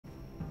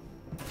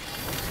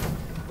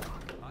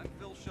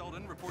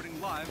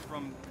live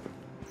from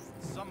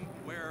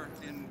somewhere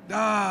in...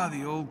 Ah,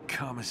 the old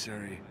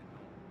commissary.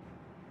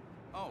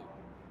 Oh,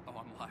 I'm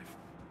live.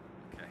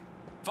 Okay.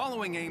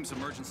 Following AIM's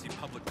emergency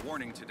public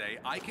warning today,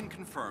 I can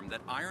confirm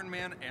that Iron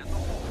Man and the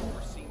Hulk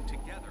were seen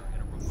together in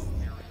a remote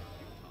area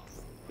of Utah,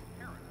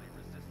 apparently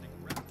resisting...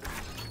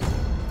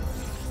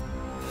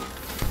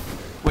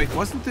 Wait,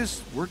 wasn't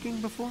this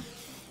working before?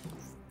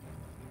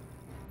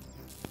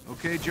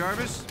 Okay,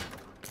 Jarvis,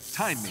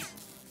 time me.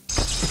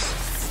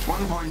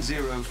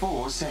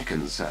 1.04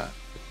 seconds, sir.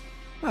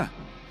 Huh,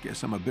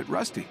 guess I'm a bit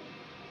rusty.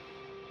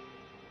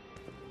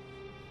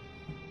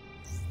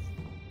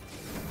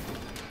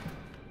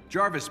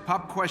 Jarvis,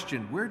 pop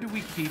question. Where do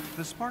we keep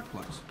the spark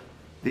plugs?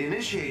 The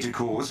initiator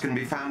cores can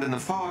be found in the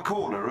far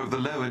corner of the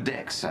lower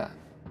deck, sir.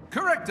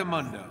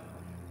 Correctamundo.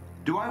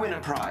 Do I win a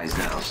prize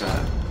now,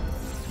 sir?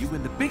 You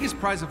win the biggest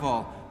prize of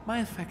all, my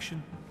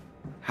affection.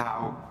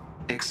 How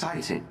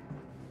exciting.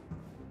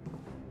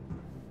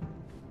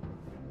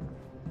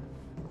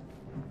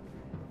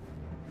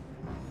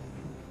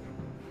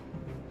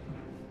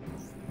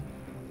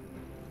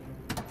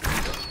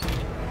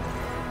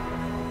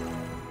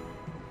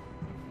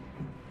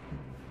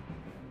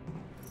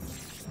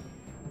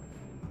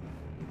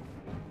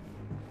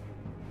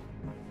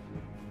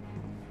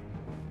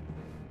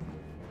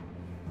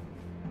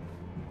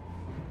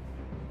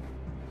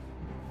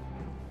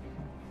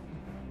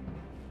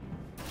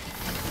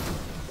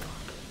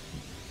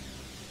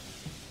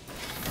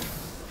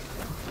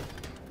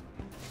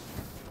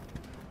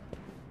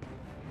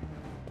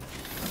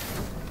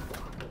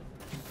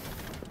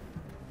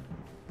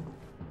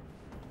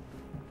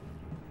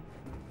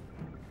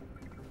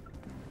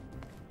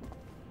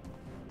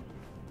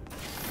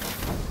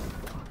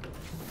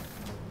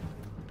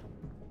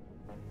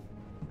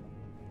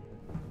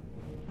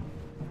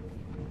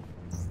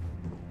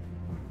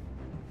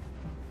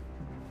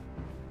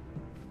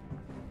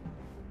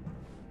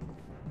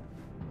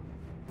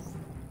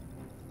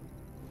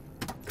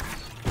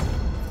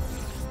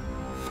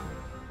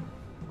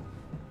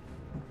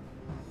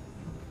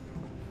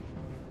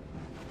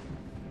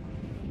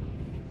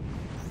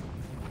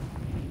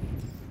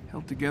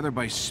 Held together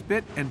by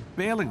spit and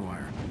baling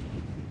wire.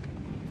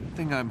 Good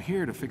thing I'm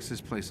here to fix this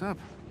place up.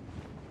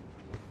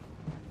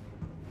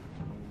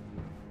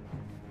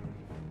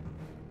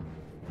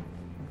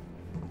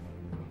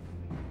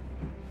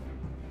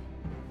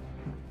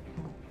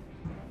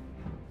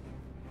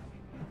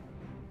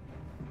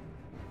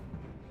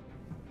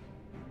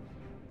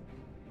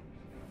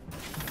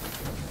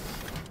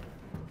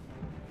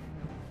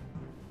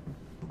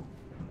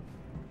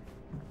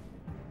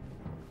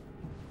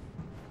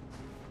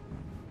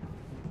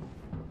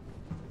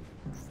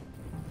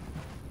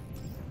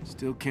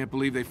 Still can't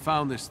believe they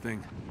found this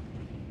thing.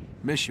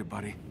 Miss you,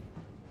 buddy.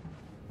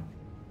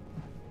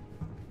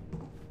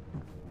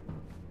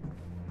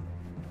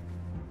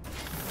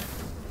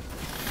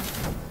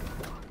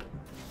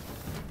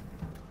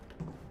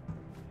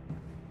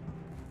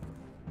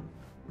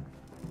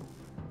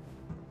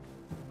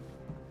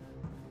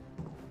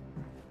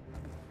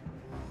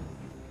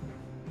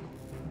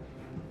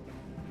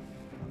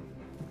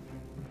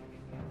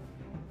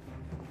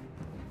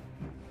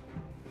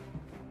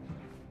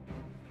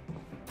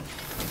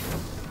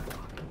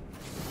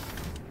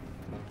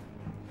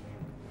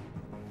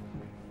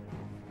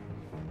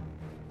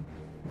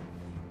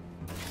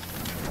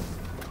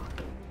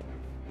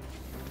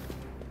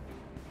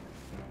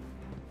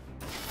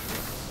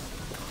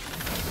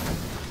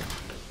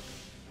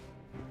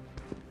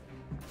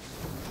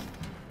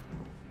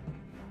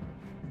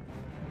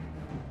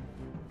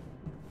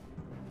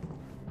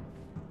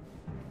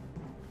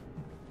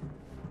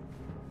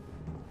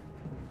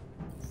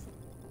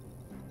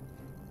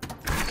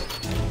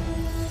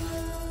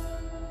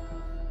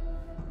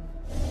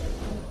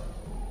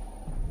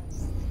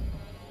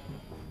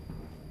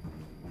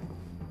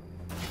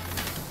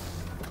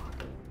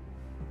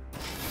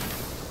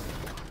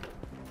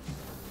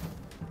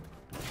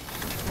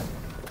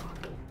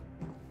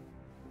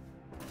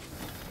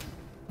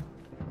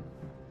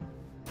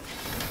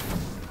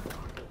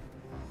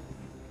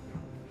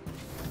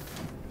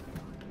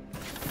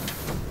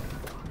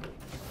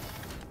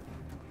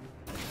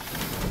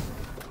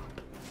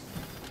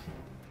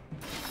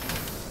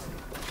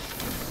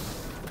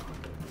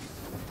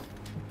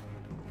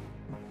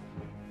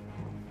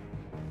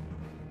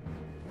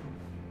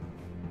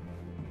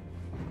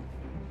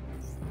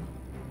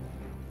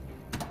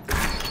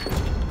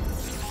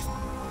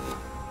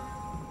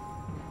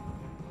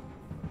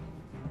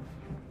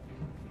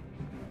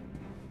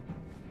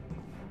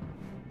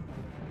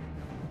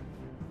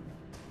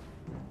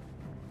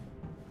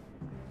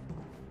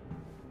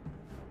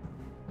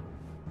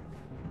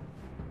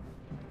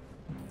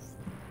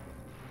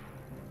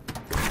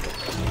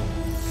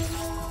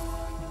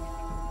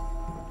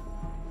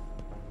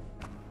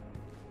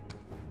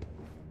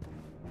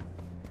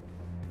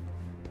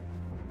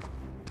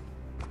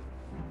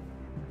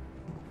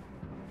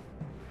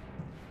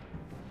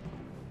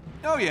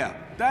 Oh yeah,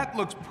 that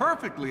looks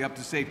perfectly up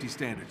to safety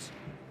standards.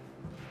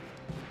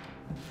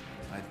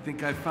 I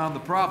think I found the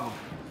problem.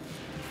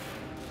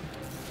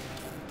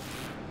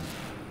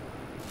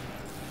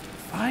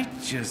 I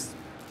just...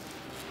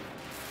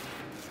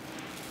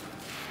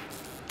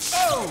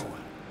 Oh!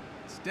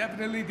 It's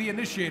definitely the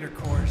initiator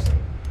cores.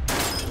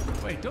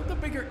 Wait, don't the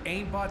bigger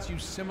aimbots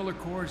use similar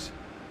cores?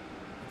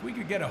 If we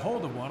could get a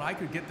hold of one, I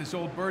could get this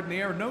old bird in the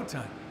air in no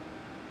time.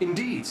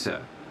 Indeed,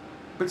 sir.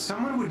 But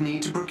someone would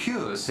need to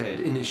procure said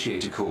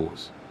initiator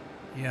cores.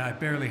 Yeah, I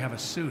barely have a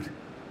suit.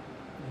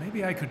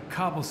 Maybe I could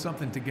cobble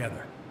something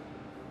together.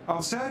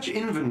 I'll search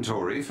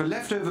inventory for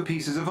leftover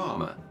pieces of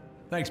armor.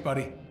 Thanks,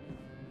 buddy.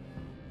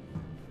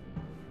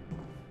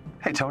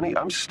 Hey, Tony,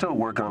 I'm still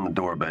working on the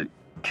door, but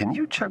can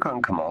you check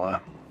on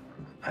Kamala?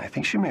 I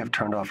think she may have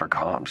turned off her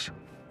comms.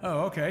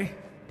 Oh, okay.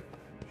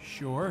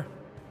 Sure.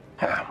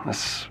 Yeah,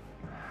 this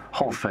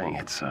whole thing,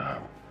 it's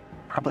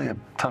probably a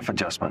tough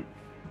adjustment.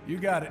 You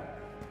got it.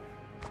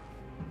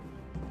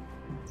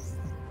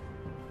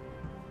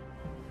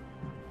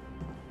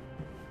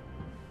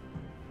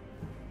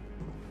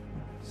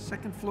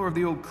 Second floor of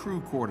the old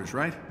crew quarters,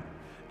 right?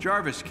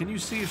 Jarvis, can you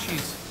see if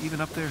she's even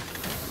up there?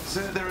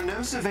 Sir, there are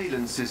no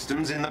surveillance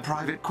systems in the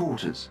private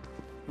quarters.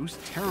 Whose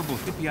terrible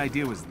hippie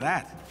idea was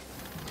that?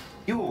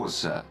 Yours,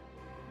 sir.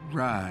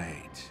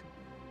 Right.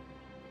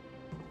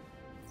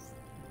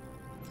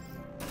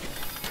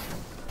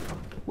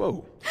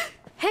 Whoa.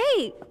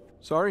 Hey!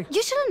 Sorry?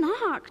 You should have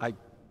knocked. I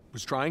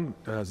was trying.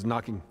 I was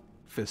knocking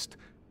fist.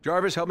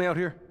 Jarvis, help me out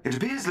here. It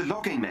appears the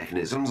locking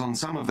mechanisms on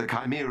some of the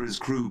Chimera's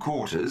crew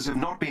quarters have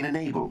not been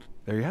enabled.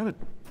 There you have it.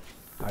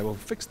 I will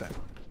fix that.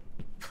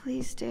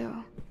 Please do.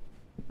 I'm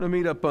gonna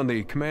meet up on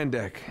the command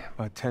deck.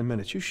 About 10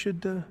 minutes. You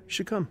should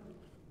come.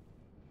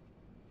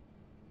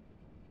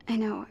 I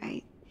know,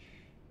 I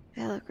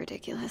look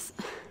ridiculous.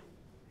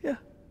 Yeah.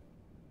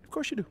 Of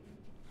course you do.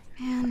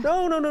 Man.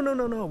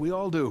 No. We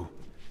all do.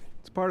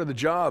 It's part of the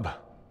job.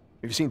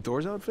 Have you seen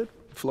Thor's outfit?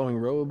 Flowing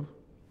robe,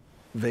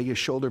 Vegas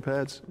shoulder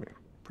pads.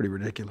 Pretty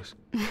ridiculous.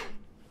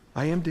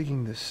 I am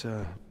digging this,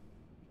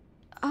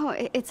 Oh,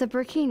 it's a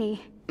burkini.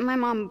 My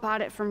mom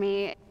bought it for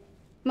me.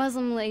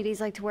 Muslim ladies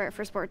like to wear it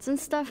for sports and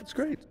stuff. It's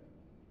great.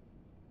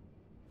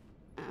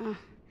 All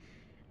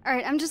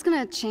right, I'm just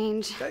gonna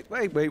change. Hey,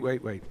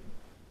 wait.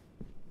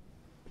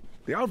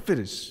 The outfit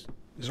is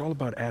all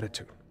about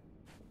attitude.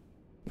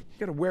 You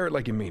gotta wear it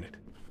like you mean it.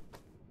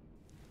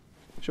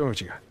 Show me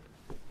what you got.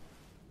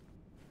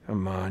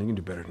 Come on, you can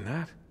do better than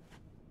that.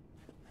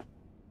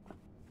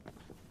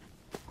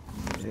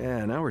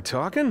 Yeah, now we're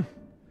talking.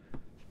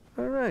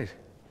 All right.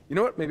 You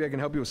know what? Maybe I can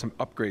help you with some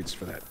upgrades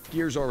for that.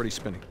 Gear's already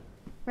spinning.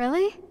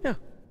 Really? Yeah.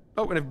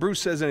 Oh, and if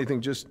Bruce says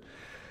anything, just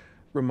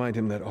remind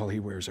him that all he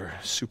wears are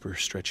super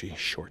stretchy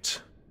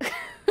shorts.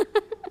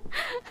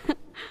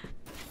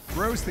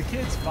 Bruce, the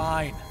kid's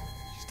fine.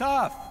 She's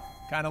tough.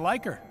 Kind of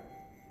like her.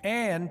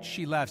 And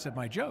she laughs at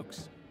my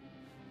jokes.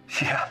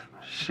 Yeah,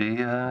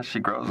 she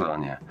grows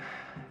on you.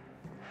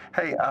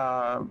 Hey,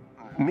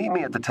 meet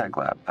me at the tech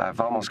lab. I've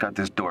almost got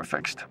this door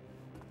fixed.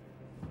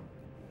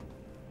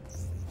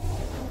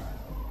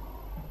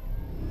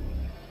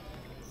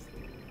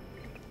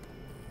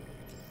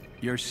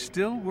 You're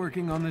still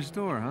working on this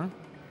door, huh?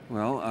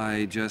 Well,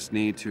 I just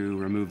need to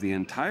remove the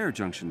entire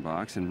junction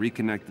box and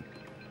reconnect the...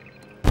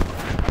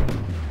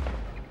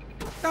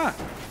 Ah!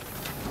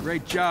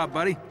 Great job,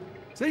 buddy.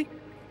 See?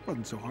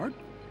 Wasn't so hard.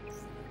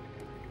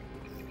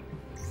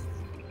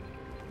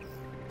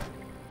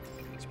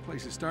 This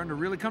place is starting to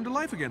really come to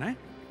life again, eh?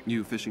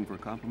 You fishing for a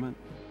compliment?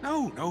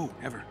 No,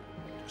 never.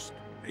 Just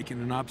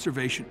making an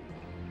observation.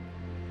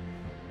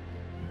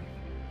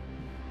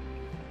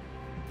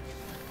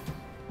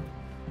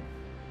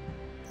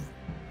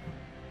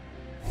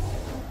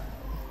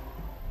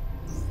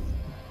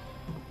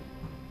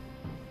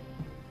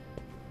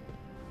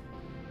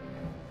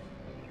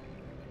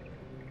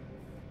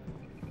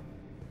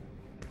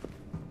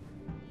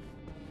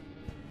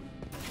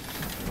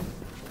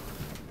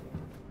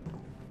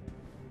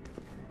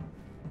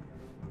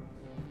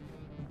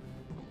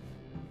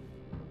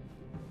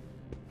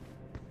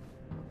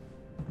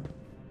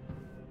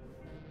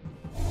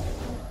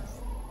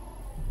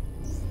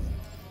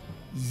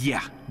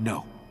 Yeah,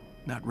 no.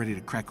 Not ready to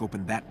crack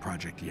open that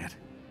project yet.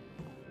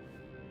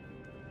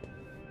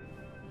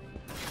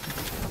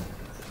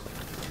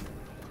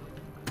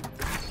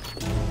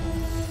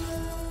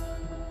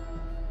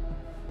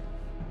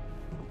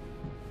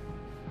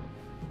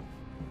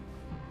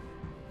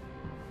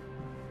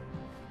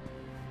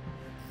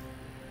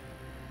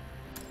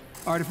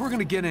 All right, if we're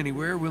gonna get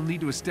anywhere, we'll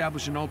need to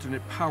establish an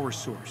alternate power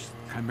source.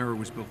 Chimera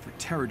was built for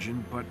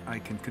Terrigen, but I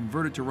can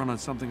convert it to run on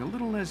something a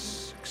little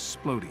less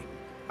explodey.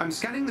 I'm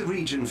scanning the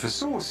region for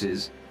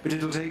sources, but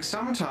it'll take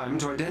some time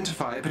to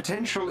identify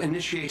potential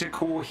initiator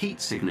core heat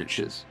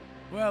signatures.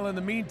 Well, in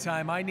the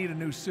meantime, I need a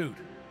new suit.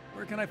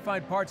 Where can I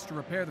find parts to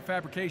repair the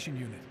fabrication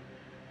unit?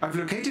 I've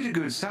located a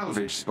good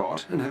salvage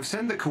spot and have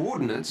sent the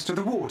coordinates to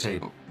the war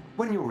table.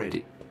 When you're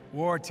ready.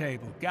 War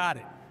table, got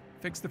it.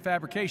 Fix the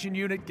fabrication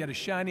unit, get a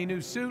shiny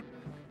new suit,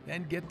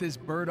 then get this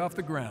bird off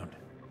the ground.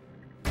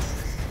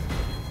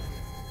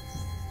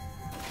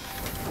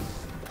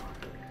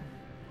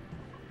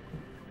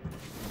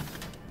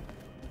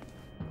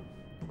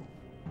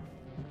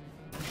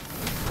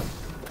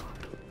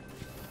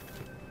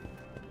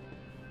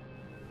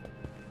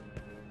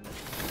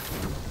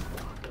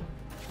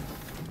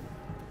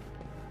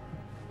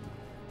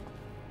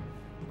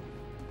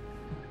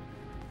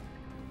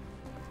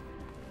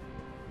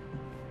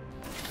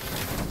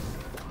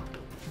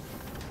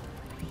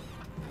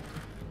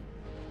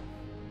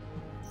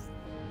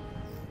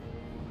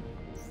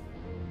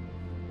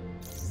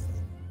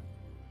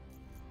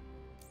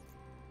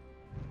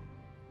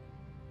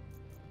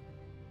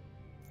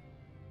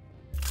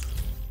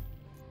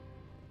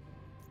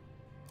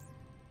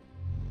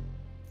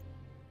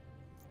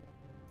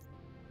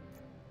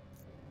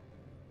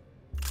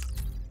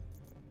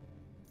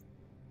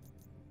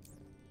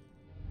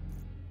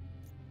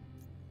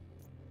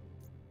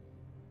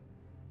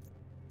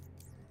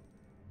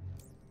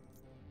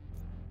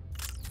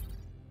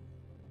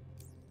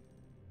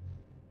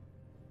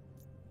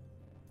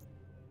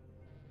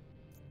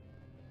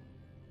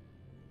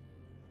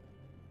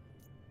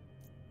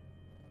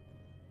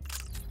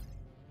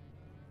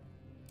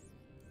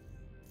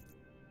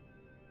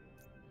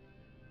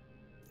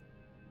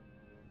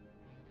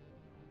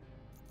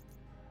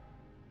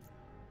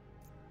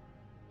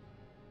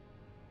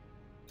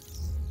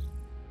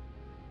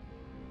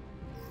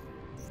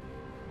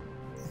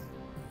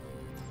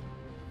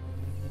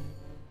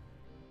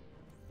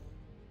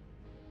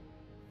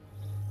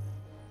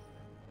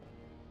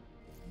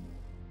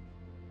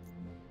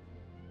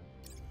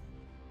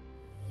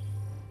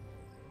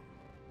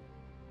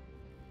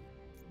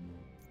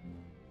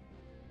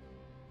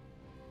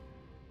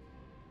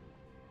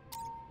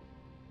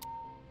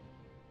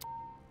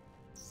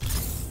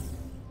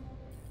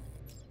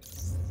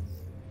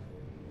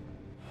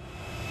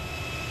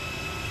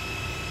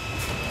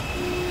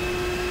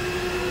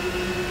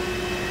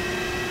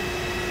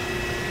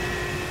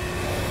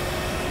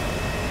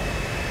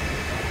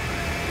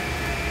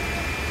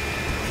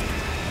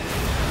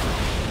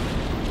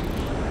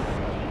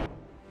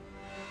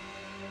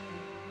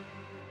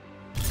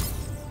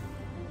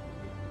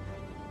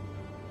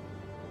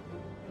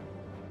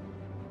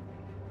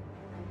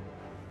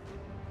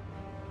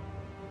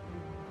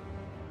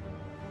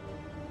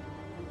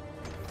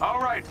 All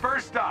right,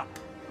 first up.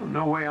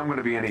 No way I'm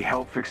gonna be any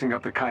help fixing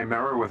up the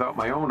Chimera without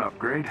my own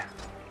upgrade.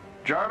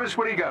 Jarvis,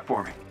 what do you got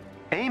for me?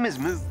 AIM is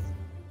moving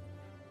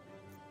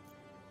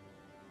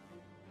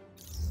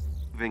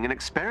an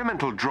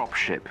experimental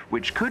dropship,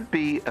 which could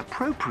be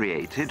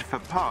appropriated for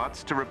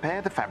parts to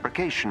repair the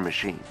fabrication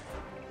machine.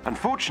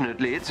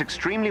 Unfortunately, it's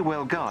extremely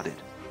well guarded.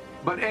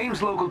 But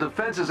AIM's local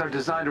defenses are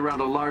designed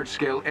around a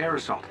large-scale air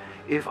assault.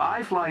 If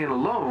I fly in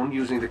alone,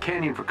 using the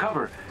canyon for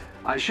cover,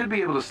 I should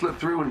be able to slip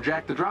through and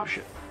jack the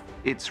dropship.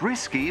 It's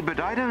risky, but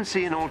I don't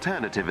see an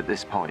alternative at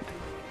this point.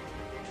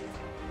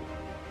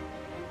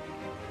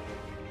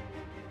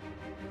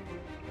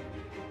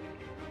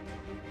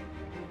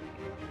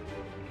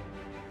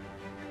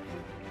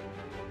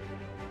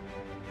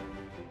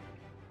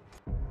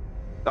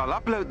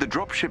 I'll upload the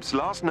dropship's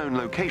last known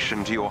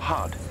location to your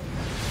HUD.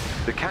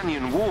 The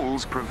canyon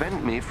walls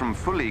prevent me from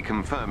fully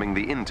confirming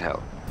the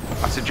intel.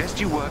 I suggest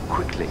you work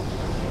quickly.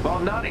 Well,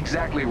 I'm not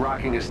exactly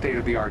rocking a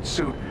state-of-the-art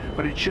suit,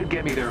 but it should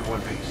get me there in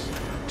one piece.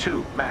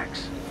 2,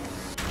 max.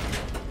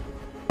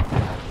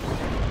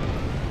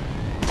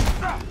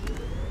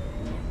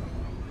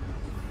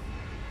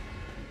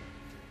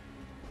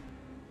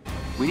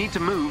 We need to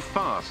move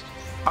fast.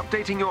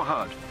 Updating your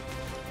HUD.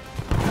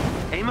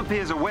 AIM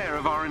appears aware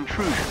of our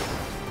intrusion.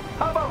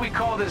 How about we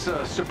call this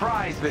a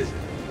surprise visit?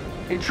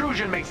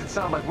 Intrusion makes it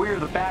sound like we're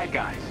the bad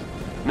guys.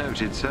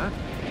 Noted, sir.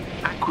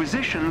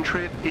 Acquisition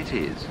trip it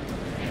is.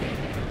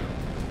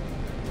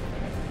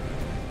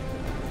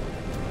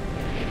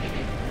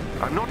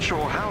 I'm not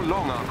sure how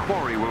long our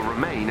quarry will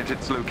remain at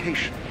its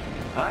location.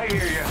 I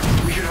hear you.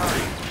 We should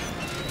hurry.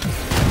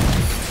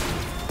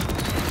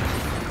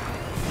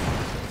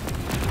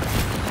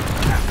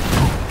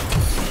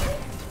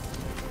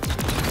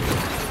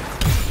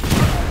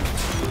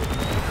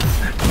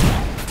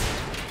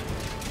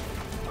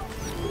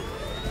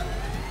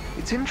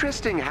 It's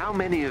interesting how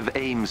many of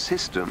AIM's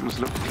systems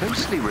look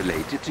closely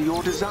related to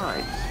your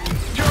designs.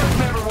 George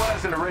never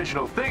was an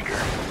original thinker.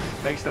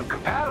 Makes them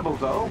compatible,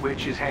 though,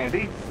 which is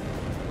handy.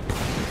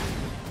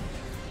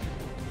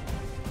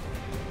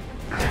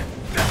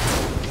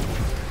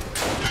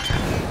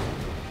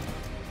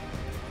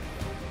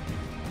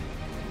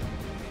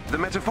 The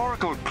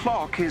metaphorical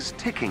clock is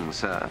ticking,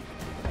 sir.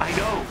 I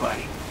know,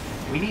 buddy.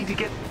 We need to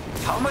get...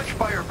 How much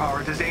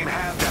firepower does AIM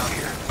have down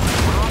here?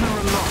 Rather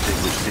a lot,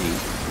 it would seem.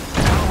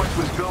 How much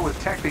was built with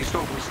tech they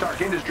stole from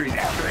Stark Industries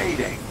after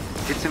A-Day?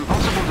 It's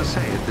impossible to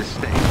say at this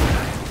stage.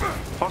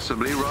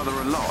 Possibly rather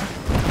a lot.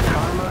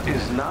 Karma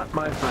is not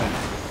my friend.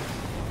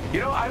 You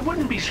know, I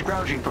wouldn't be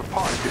scrounging for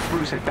parts if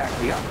Bruce had backed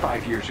me up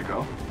 5 years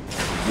ago.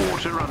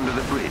 Water under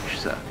the bridge,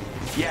 sir.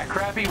 Yeah,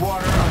 crappy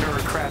water under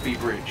a crappy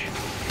bridge.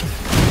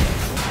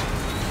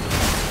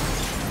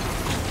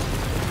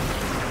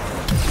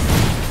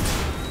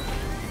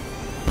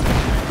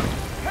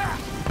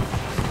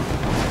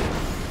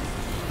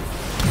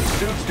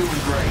 Suit's doing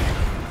great.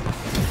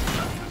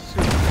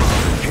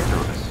 Super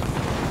generous.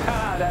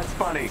 Ha, that's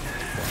funny.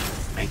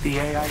 Make the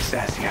AI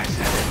sassy, I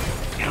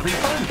said. It'll be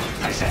fun,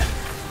 I said.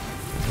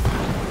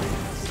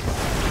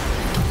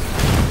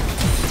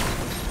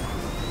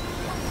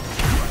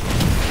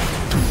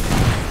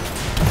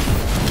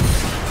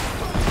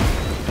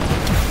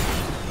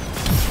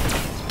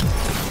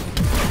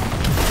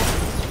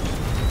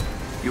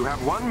 You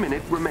have 1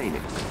 minute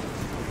remaining.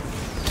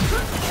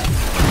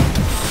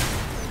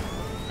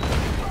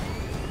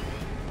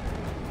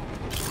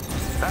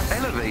 That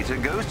elevator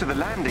goes to the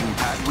landing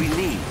pad we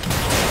need.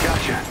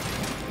 Gotcha.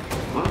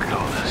 Look at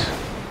all this.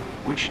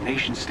 Which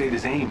nation-state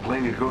is AIM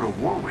planning to go to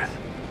war with?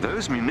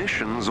 Those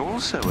munitions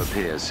also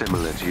appear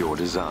similar to your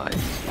design.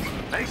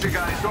 Makes the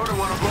guy sort of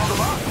want to blow them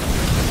up.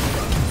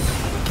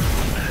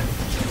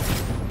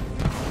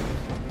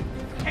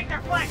 Take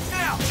their flanks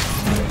now!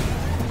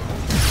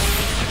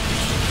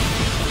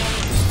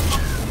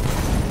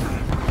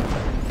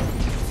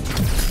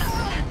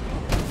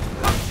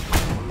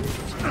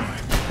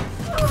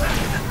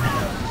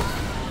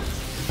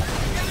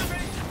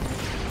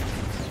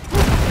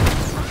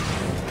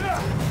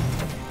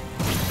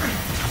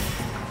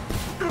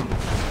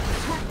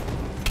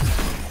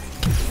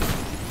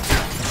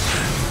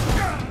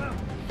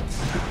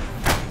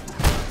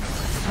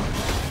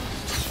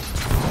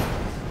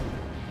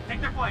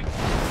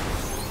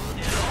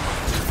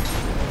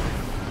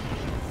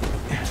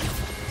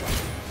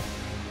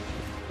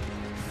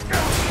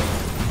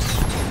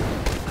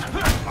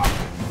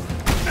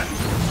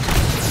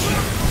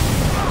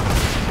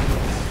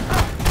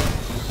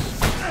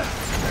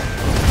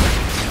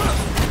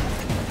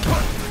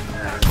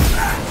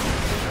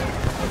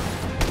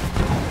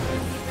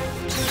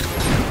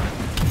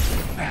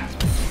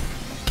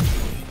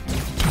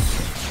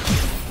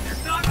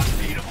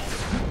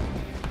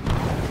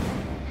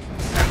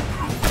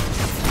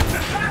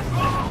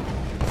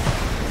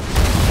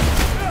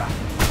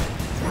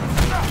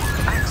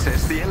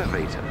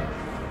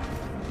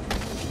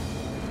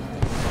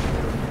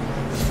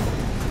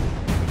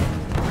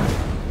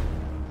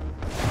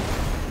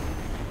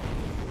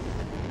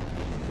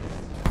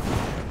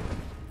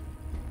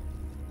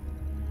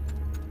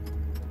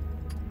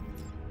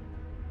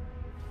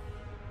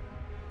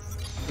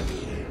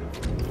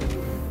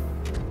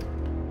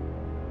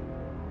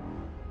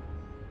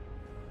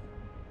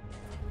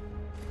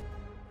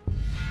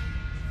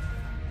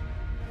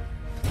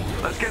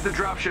 Let's get the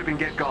dropship and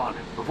get gone,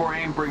 before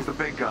AIM brings the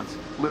big guns,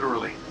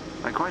 literally.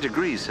 I quite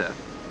agree, sir.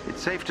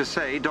 It's safe to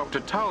say Dr.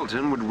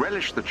 Tarleton would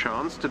relish the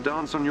chance to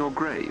dance on your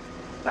grave.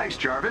 Thanks,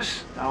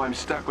 Jarvis. Now I'm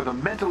stuck with a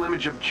mental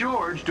image of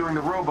George doing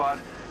the robot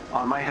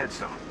on my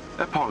headstone.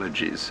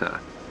 Apologies, sir.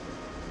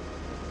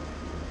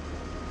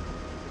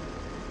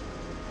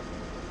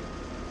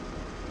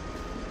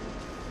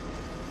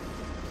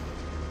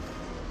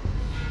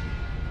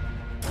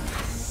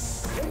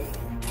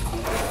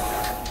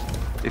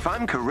 If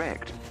I'm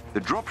correct, the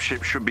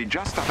dropship should be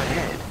just up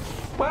ahead.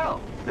 Well,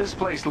 this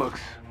place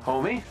looks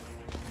homey.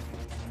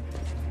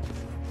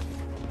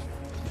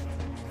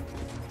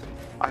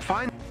 I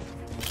find...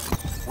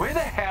 Where the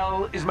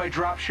hell is my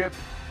dropship?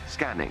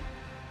 Scanning.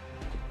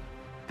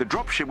 The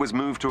dropship was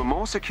moved to a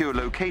more secure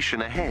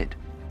location ahead.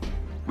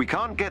 We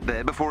can't get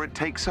there before it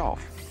takes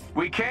off.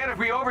 We can if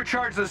we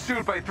overcharge the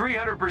suit by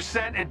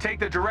 300% and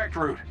take the direct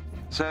route.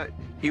 Sir,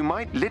 you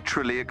might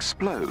literally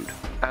explode,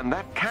 and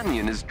that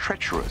canyon is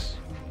treacherous.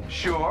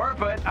 Sure,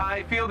 but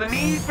I feel the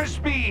need for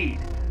speed.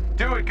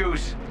 Do it,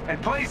 Goose,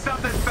 and play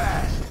something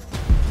fast.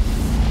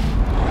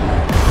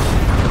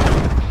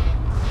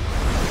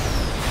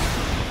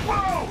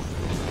 Whoa!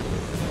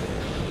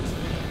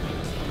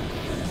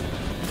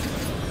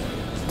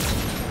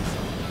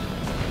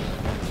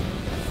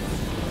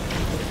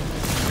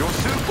 Your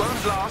suit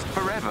won't last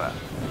forever.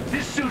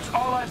 This suit's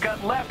all I've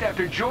got left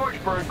after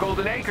George burned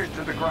Golden Acres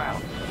to the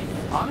ground.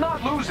 I'm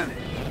not losing it.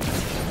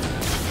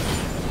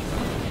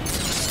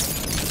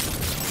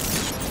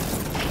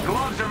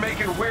 Gloves are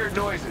making weird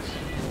noises.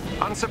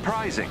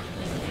 Unsurprising.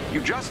 You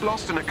just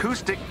lost an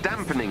acoustic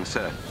dampening,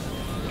 sir.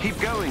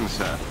 Keep going,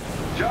 sir.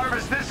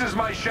 Jarvis, this is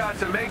my shot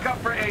to make up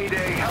for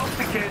A-Day, help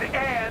the kid,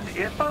 and,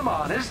 if I'm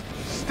honest,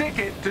 stick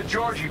it to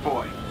Georgie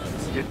boy.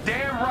 You're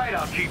damn right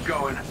I'll keep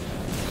going.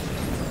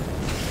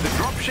 The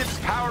dropship's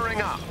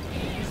powering up.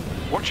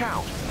 Watch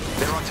out.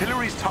 Their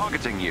artillery's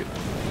targeting you.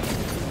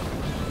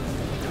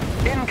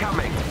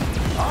 Incoming.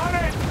 On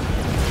it!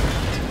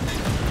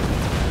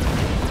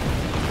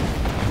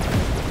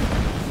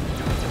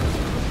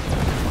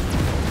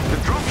 The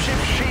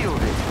dropship's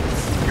shielded.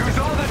 Use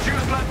all the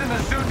juice left in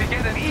the suit to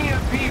get an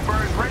EMP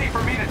burst ready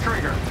for me to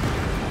trigger.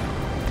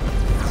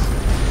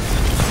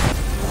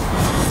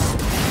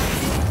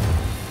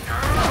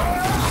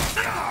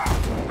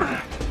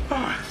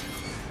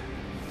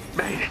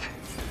 Made it.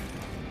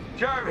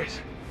 Jarvis.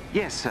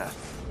 Yes, sir.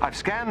 I've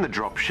scanned the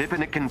dropship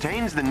and it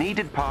contains the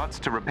needed parts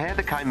to repair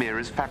the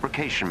Chimera's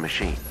fabrication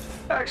machine.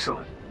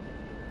 Excellent.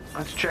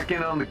 Let's check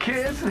in on the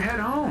kids and head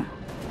home.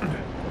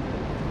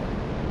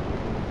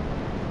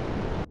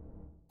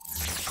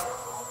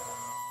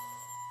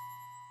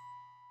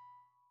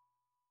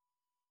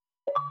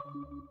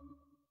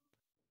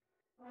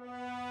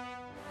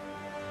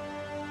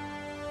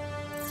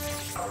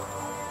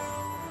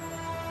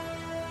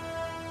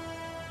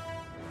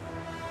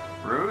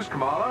 Bruce,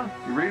 Kamala,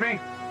 you read me?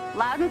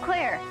 Loud and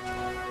clear.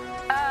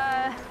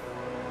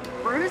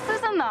 Bruce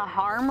is in the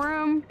harm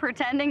room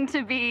pretending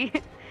to be,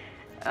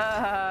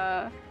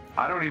 I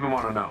don't even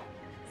want to know.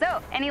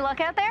 So, any luck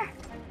out there?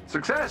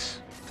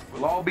 Success.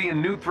 We'll all be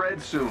in new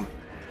threads soon.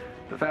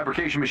 The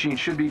fabrication machine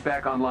should be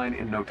back online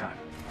in no time.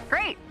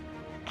 Great.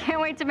 Can't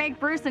wait to make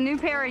Bruce a new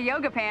pair of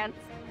yoga pants.